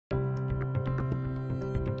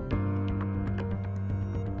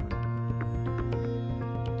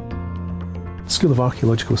School of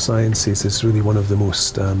Archaeological Sciences is really one of the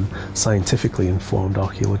most scientifically informed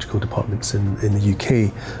archaeological departments in the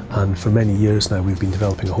UK, and for many years now we've been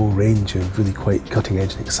developing a whole range of really quite cutting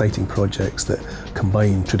edge and exciting projects that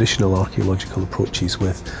combine traditional archaeological approaches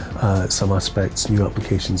with some aspects, new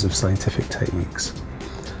applications of scientific techniques.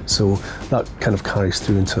 So that kind of carries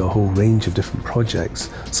through into a whole range of different projects.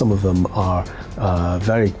 Some of them are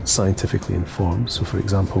very scientifically informed. So for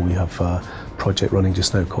example, we have a project running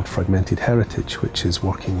just now called Fragmented Heritage, which is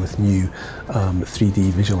working with new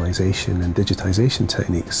 3D visualization and digitization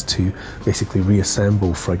techniques to basically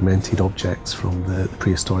reassemble fragmented objects from the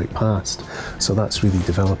prehistoric past. So that's really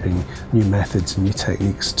developing new methods and new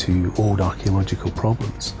techniques to old archaeological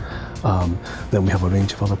problems. Then we have a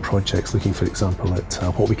range of other projects looking, for example, at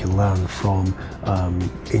what we can learn from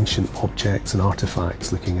ancient objects and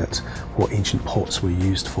artifacts, looking at what ancient pots were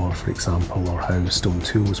used for example, or how stone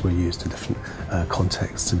tools were used in different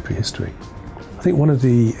contexts in prehistory. I think one of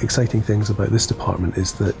the exciting things about this department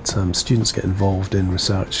is that students get involved in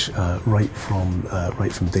research right from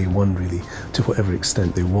day one, really, to whatever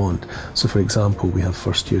extent they want. So for example, we have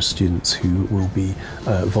first year students who will be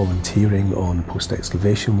volunteering on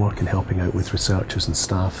post-excavation work and helping out with researchers and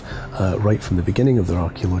staff right from the beginning of their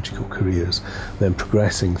archaeological careers, then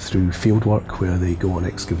progressing through fieldwork where they go on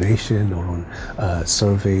excavation or on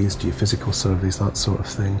surveys, geophysical surveys, that sort of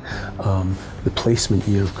thing. The placement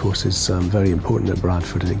year, of course, is very important at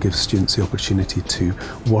Bradford, and it gives students the opportunity to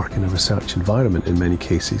work in a research environment in many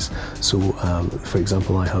cases. So for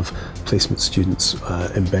example, I have placement students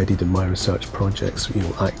embedded in my research projects,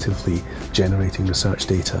 actively generating research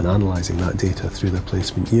data and analysing that data through their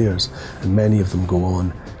placement years, and many of them go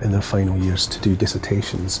on in their final years to do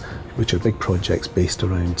dissertations, which are big projects based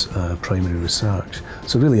around primary research.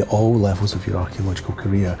 So really at all levels of your archaeological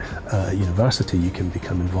career at university you can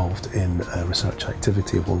become involved in research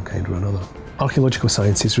activity of one kind or another. Archaeological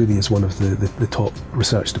Sciences really is one of the top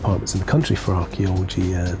research departments in the country for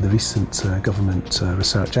archaeology. The recent Government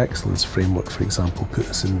Research Excellence Framework, for example, put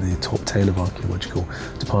us in the top 10 of archaeological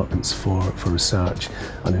departments for research.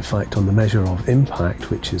 And in fact, on the measure of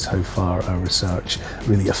impact, which is how far our research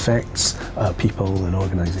really affects people and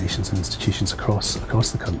organisations and institutions across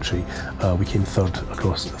the country, we came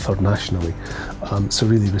third nationally. So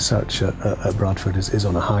really research at Bradford is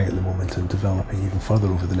on a high at the moment and developing even further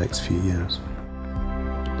over the next few years.